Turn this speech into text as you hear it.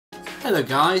Hello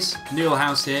guys, Neil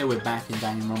House here, we're back in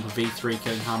Danganronpa V3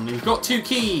 Code Harmony. We've got 2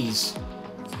 keys!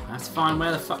 I have to find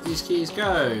where the fuck these keys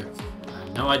go. I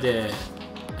have no idea.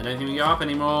 I don't think we go up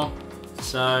anymore.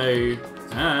 So,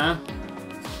 I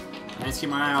need to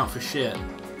keep my eye out for shit.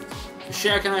 For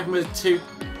shit I can open with 2...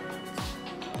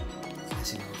 I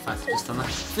see, in fact, I've just done that.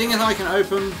 The thing is I can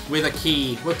open with a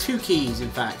key. Well, 2 keys in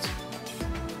fact.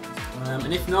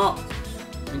 And if not,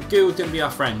 then Google's gonna be our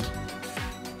friend.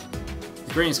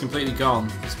 The green is completely gone.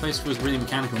 This place feels really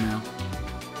mechanical now.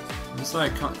 It's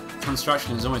like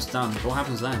construction is almost done. But what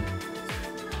happens then?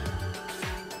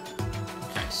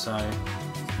 Okay, so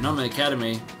Anomaly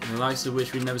Academy, the likes of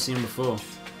which we've never seen before.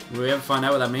 Will we ever find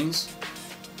out what that means?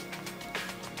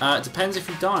 It depends if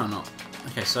you die or not.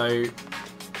 Okay, so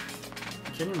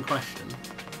genuine question.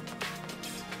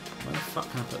 Where the fuck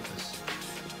can I put this?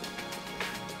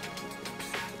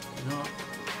 You know what?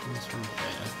 This one here.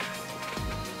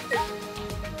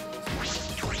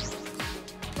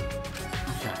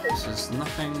 Okay, so there's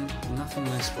nothing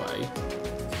this way,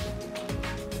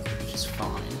 which is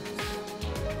fine.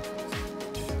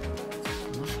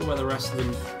 I'm not sure where the rest of the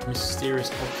mysterious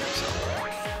objects are.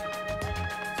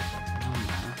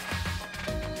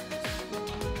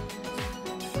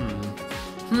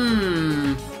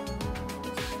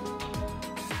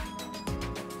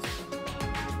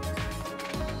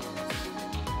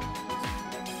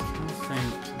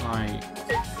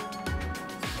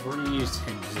 I've already used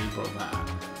him because he brought that.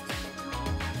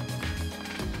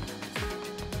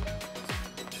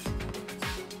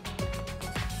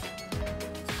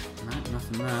 No,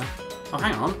 nothing there. Oh,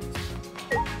 hang on.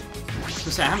 I was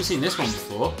gonna say, I haven't seen this one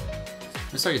before.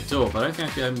 Looks like a door, but I don't think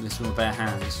I can open this with my bare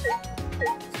hands.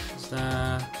 Is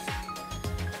there...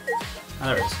 Oh,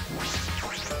 there it is.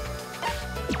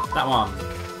 That one.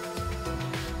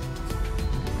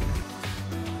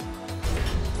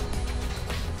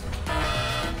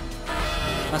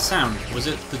 That sound, was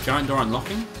it the giant door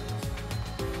unlocking?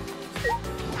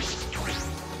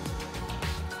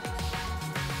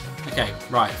 Okay,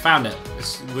 right, found it.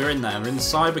 We're in there, we're in the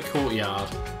cyber courtyard.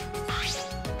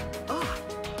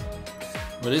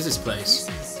 What is this place?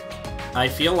 I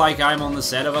feel like I'm on the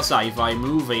set of a sci-fi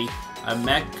movie. A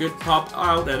mech could pop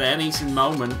out at any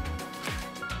moment.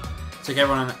 Took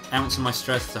everyone an ounce of my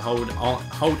strength to hold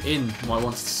in what I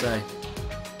wanted to say.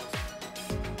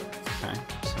 Okay,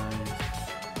 so...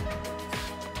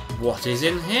 What is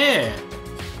in here?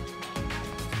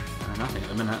 Nothing at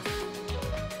the minute.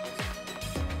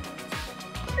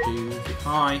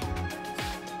 Hi.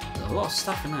 There's a lot of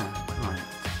stuff in there. Right.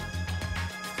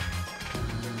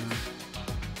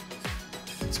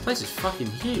 This place is fucking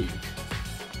huge.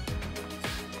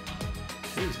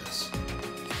 Jesus.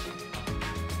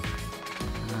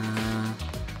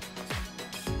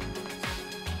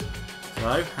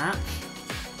 Hello, hatch?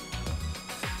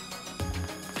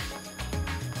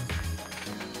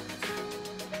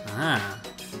 Ah.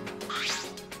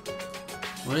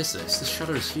 What is this? This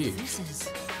shutter is huge.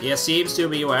 It seems to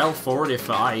be well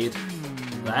fortified.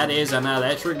 That is an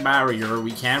electric barrier.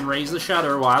 We can't raise the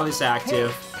shutter while it's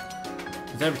active.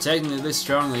 If they're protecting it this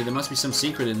strongly, there must be some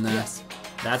secret in there. Yes.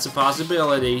 That's a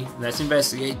possibility. Let's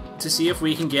investigate to see if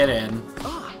we can get in.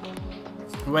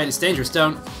 Wait, it's dangerous,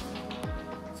 don't.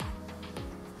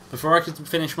 Before I could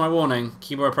finish my warning,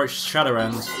 Kibo approached the shadow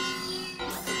ends.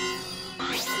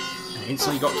 And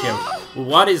instantly got killed. Well,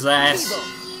 what is that?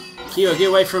 Kibo, get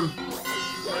away from...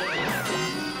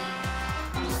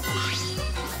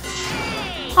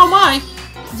 Oh my!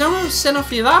 Don't want to send off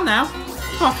the alarm now.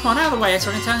 Oh, come on, out of the way so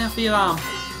I can turn off the alarm.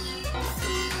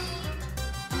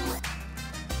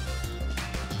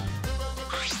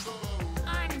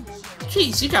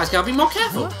 Jeez, you guys gotta be more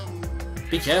careful.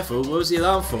 Be careful, what was the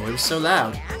alarm for? It was so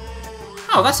loud.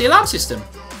 Oh, that's the alarm system.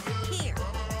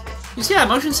 You see that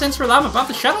motion sensor alarm above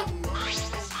the shutter?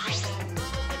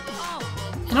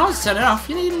 In order to turn it off,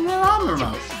 you need an alarm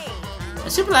remote. A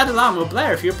simple loud alarm will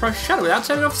blare if you approach the shutter without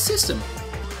turning off the system.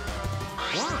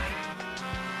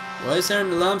 Why is there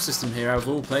an alarm system here out of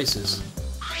all places?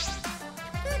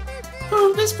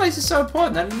 Oh, this place is so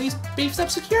important that it needs beefed up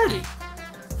security.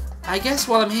 I guess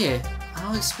while I'm here,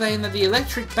 I'll explain that the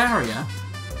electric barrier...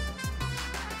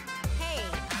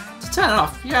 To turn it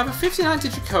off, you have a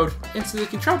 59-digit code into the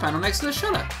control panel next to the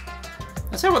shutter.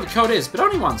 I'll tell you what the code is, but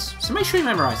only once, so make sure you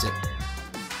memorize it.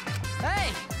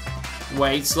 Hey!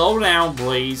 Wait, slow down,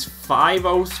 please.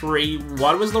 503,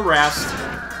 what was the rest?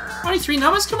 Only 3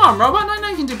 numbers? Come on, robot, I know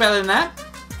you can do better than that.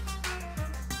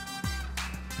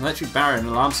 Electric barrier and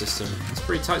alarm system. It's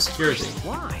pretty tight security.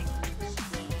 Why?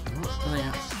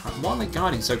 What are they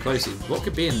guarding so closely? What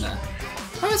could be in there?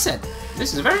 Like I said,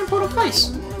 this is a very important place.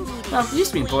 Well, it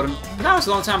used to be important, but that was a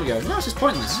long time ago. Now it's just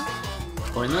pointless.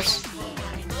 Pointless?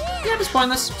 Yeah, it's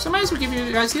pointless, so I may as well give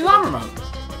you guys the alarm remote.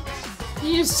 You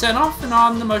use the turn off and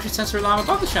on the motion sensor alarm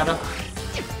above the shadow.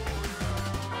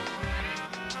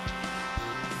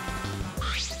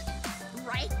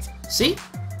 Right? See?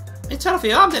 It turned off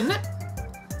the alarm, didn't it?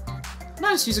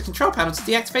 Now just use the control panel to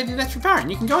deactivate the electric power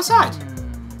and you can go inside.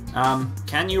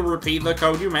 Can you repeat the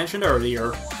code you mentioned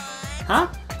earlier? Huh?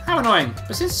 How annoying.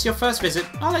 But since it's your first visit,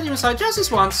 I'll let you inside just this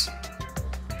once.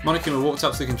 Monokuma walked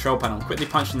up to the control panel, quickly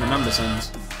punching the numbers and...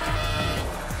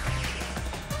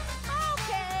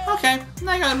 Okay,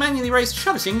 now you gotta manually raise the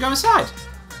shutter so you can go inside.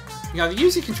 You can either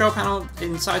use the control panel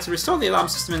inside to restore the alarm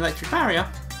system and electric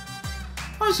barrier,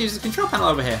 or just use the control panel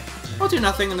over here. Or do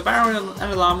nothing and the barrier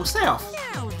and alarm will stay off.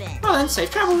 Well then, safe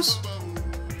travels.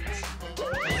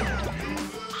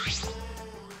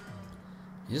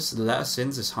 You just let us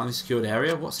into this highly secured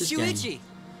area? What's this game?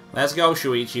 Let's go,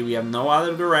 Shuichi. We have no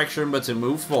other direction but to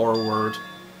move forward.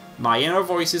 My inner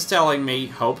voice is telling me,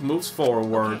 hope moves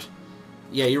forward. Okay.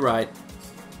 Yeah, you're right.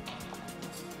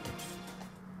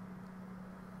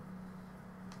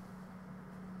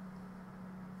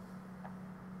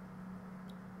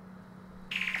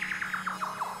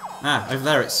 Ah, over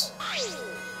there it's...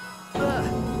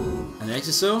 An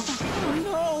exisal? Oh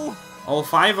no! All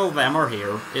 5 of them are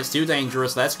here. It's too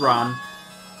dangerous, let's run.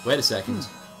 Wait a second.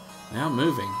 They're not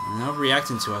moving. They're not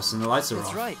reacting to us and the lights are off.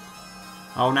 That's right.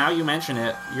 Oh, now you mention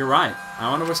it. You're right. I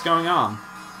wonder what's going on.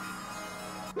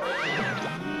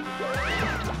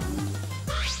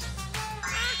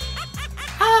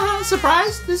 Ah,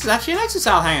 surprise! This is actually an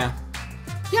exisal hangar.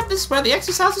 Yep, this is where the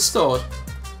exisals are stored.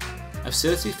 A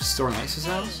facility for storing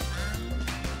exisals?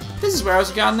 This is where I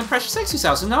was guarding the precious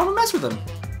exisals and no one would mess with them.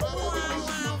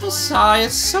 Besides,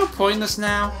 it's so pointless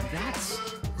now.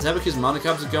 Is that because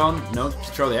monocubs are gone? No one can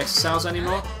control the exisals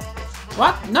anymore?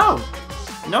 What? No!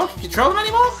 No one can control them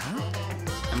anymore?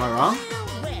 Am I wrong?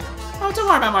 Oh, don't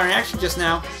worry about my reaction just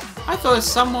now. I thought a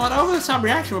somewhat over-the-top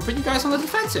reaction would put you guys on the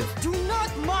defensive. Do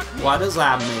not mock me. What does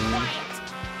that mean?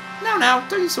 Now,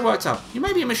 don't get so worked up. You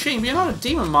may be a machine, but you're not a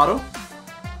demon model.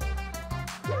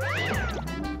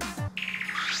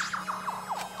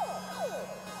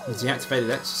 The deactivated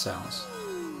exisals.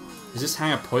 Is this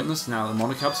hangar pointless now that the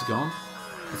monocubs are gone?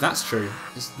 If that's true,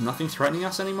 is nothing threatening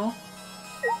us anymore?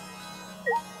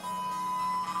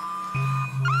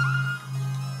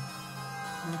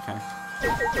 Okay.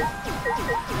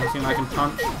 Anything I can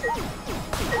punch?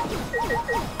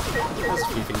 There's a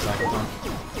few things I can punch.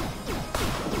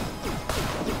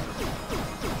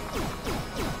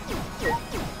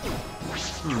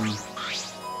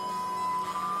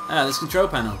 Ah, this control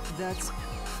panel.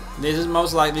 This is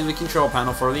most likely the control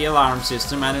panel for the alarm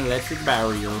system and electric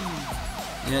barrier.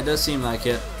 Yeah, it does seem like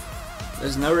it.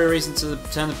 There's no real reason to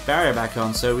turn the barrier back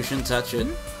on, so we shouldn't touch it.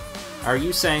 Are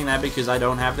you saying that because I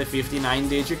don't have the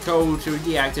 59-digit code to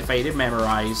deactivate it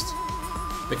memorized?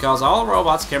 Because all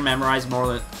robots can memorize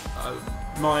more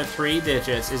than 3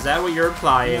 digits. Is that what you're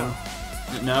implying?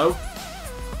 No?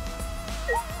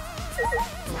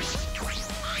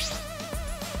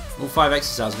 All 5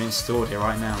 exisals are being stored here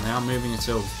right now. They aren't moving at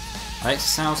all. Are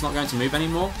exisals not going to move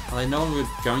anymore? Are they no longer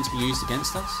going to be used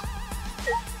against us?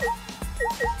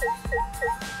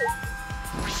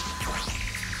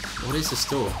 What is the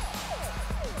store?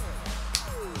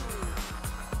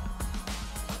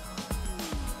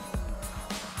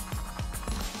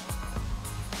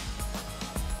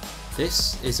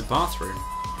 This is a bathroom.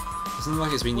 Doesn't look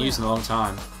like it's been used in a long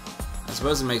time. I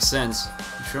suppose it makes sense.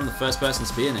 I'm sure I'm the first person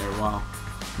to be in here a while.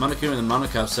 Monokuma and the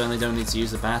Monokub certainly don't need to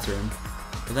use the bathroom.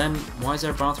 But then, why is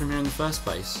there a bathroom here in the first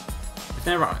place? If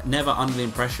they were never under the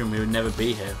impression we would never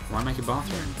be here, why make a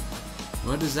bathroom?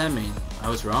 What does that mean? I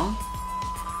was wrong?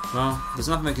 Well, there's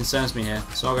nothing that concerns me here,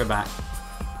 so I'll go back.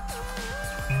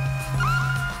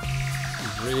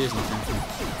 There really is nothing.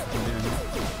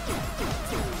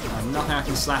 Nothing I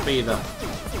can slap either.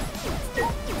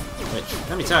 Which,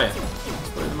 let me tell you, it's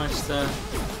probably the most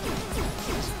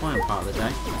disappointing part of the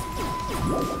day.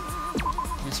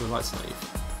 I guess I would like to leave.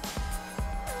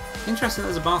 Interesting,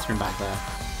 there's a bathroom back there.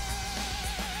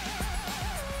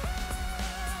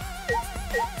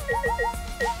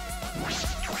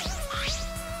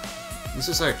 This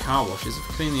looks like a car wash. Is it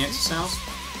for cleaning the exisals?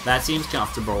 That seems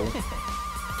comfortable.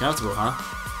 Comfortable, huh?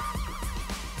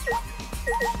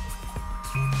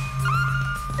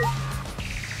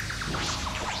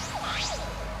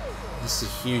 This is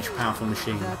a huge, powerful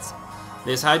machine.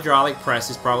 This hydraulic press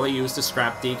is probably used to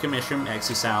scrap decommissioned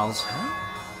exisals.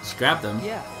 Scrap them?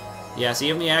 Yeah. Yes,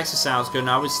 even the exisals could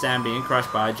not withstand being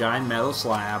crushed by a giant metal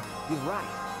slab. You're right.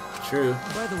 True.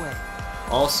 By the way,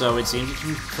 Also, it seems you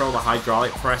can control the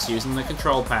hydraulic press using the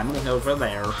control panel over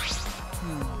there.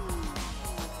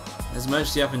 There's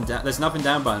emergency up and down. There's an up and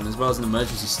down button as well as an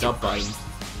emergency stop button.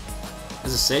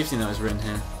 There's a safety notice written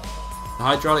here. The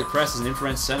hydraulic press is an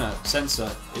infrared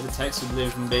sensor. It detects the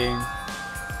balloon from being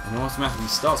and automatically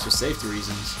stops for safety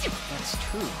reasons. That's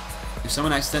true. If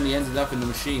someone accidentally ended up in the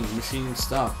machine would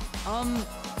stop.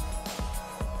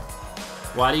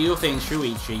 What do you think,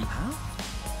 Shuichi? Huh?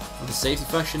 Well, the safety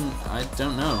function, I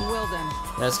don't know. Well then.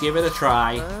 Let's give it a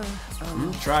try.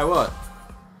 Try what?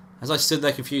 As I stood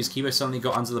there confused, Kibo suddenly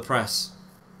got under the press.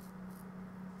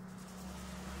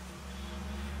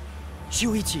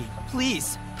 Shuichi,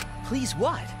 please! Please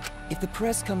what? If the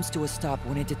press comes to a stop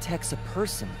when it detects a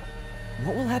person,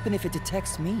 what will happen if it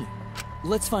detects me?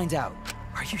 Let's find out.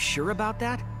 Are you sure about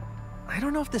that? I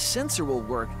don't know if the sensor will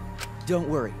work. Don't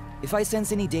worry. If I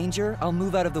sense any danger, I'll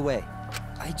move out of the way.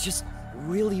 I just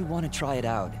really want to try it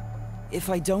out. If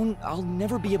I don't, I'll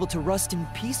never be able to rest in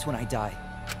peace when I die.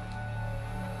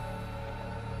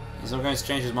 He's not going to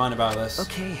change his mind about this.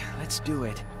 Okay, let's do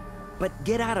it. But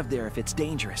get out of there if it's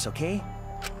dangerous, okay?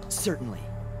 Certainly.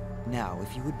 Now,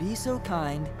 if you would be so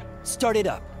kind, start it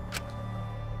up.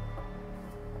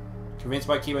 Convinced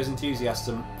by Kibo's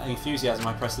enthusiasm,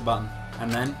 I pressed the button.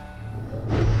 And then...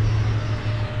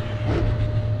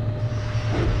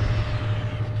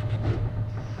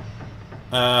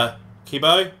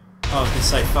 Kibo? Oh, I was gonna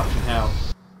say fucking hell.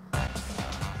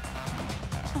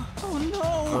 Oh no!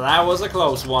 Well, that was a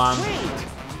close one. Wait!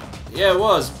 Yeah, it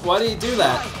was. Why did you do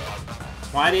that?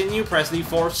 Why didn't you press the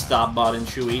force stop button,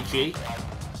 Shuichi?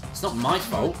 It's not my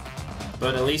fault.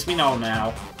 But at least we know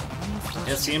now.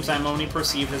 It seems I'm only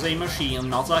perceived as a machine,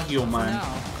 not a human. No.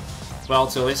 Well,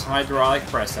 till this hydraulic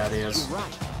press, that is. You're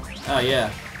right. Oh, yeah.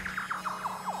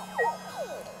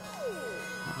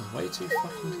 That was way too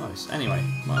fucking close. Anyway,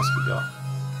 what else we got?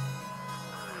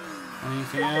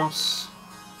 Anything else?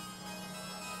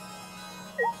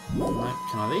 No,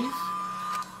 can I leave?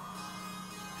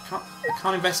 I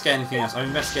can't investigate anything else. I've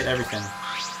investigated everything.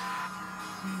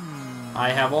 I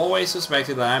have always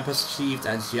suspected that I am perceived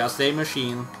as just a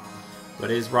machine, but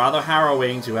it is rather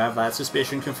harrowing to have that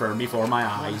suspicion confirmed before my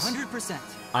eyes. 100%.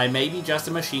 I may be just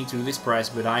a machine through this press,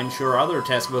 but I'm sure other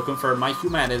tests will confirm my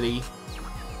humanity.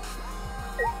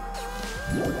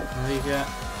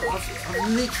 I've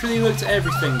literally looked at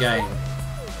everything, game.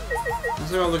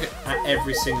 Let's go look at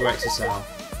every single exercise.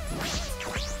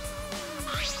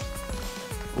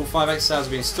 All 5 exercises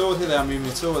are being stored here, they are moving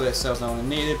at all, the exercises no longer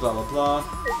needed, blah blah blah.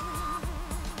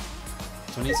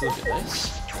 Do I need to look at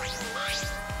this?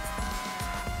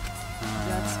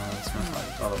 Let's not like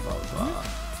blah blah blah blah.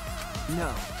 No.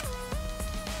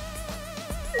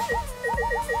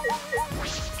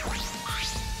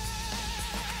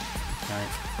 Okay.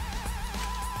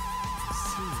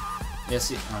 Yes,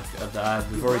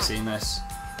 we've already seen this.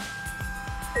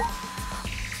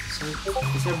 So,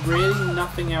 is there really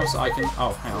nothing else I can...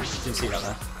 Oh, hang on, didn't see that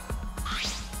there.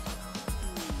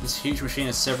 This huge machine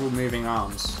has several moving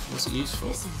arms. What's it used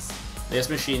for? This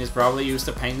machine is probably used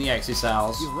to paint the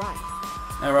exocells. You're right.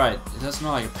 Alright, it does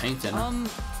smell like a paint in it.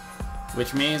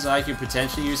 Which means I could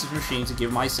potentially use this machine to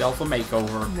give myself a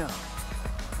makeover. No.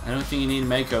 I don't think you need a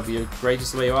makeover, you're great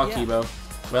just the way you are, Yeah. Kibo.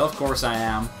 Well, of course I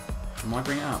am. And why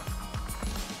bring it up?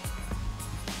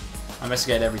 I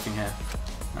investigated everything here.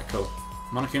 Right, cool.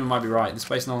 Monokuma might be right, this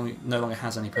place no longer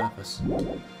has any purpose.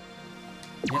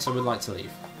 Yes, I would like to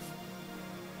leave.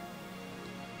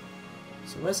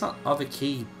 So where's that other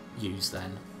key used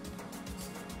then?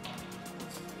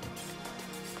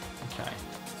 Okay.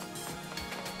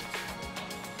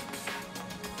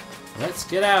 Let's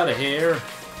get out of here.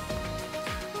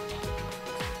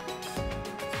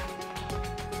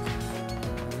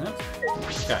 Nope.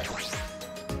 Okay.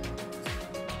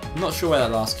 I'm not sure where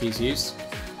that last key's used.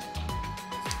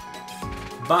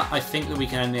 But I think that we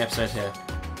can end the episode here.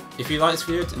 If you like this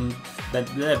video,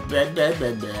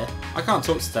 I can't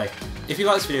talk today. If you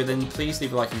like this video, then please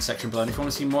leave a like in the section below. And if you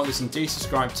want to see more of this, then do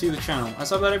subscribe to the channel,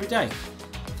 as I upload every day.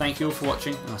 Thank you all for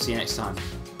watching, and I'll see you next time.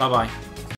 Bye bye.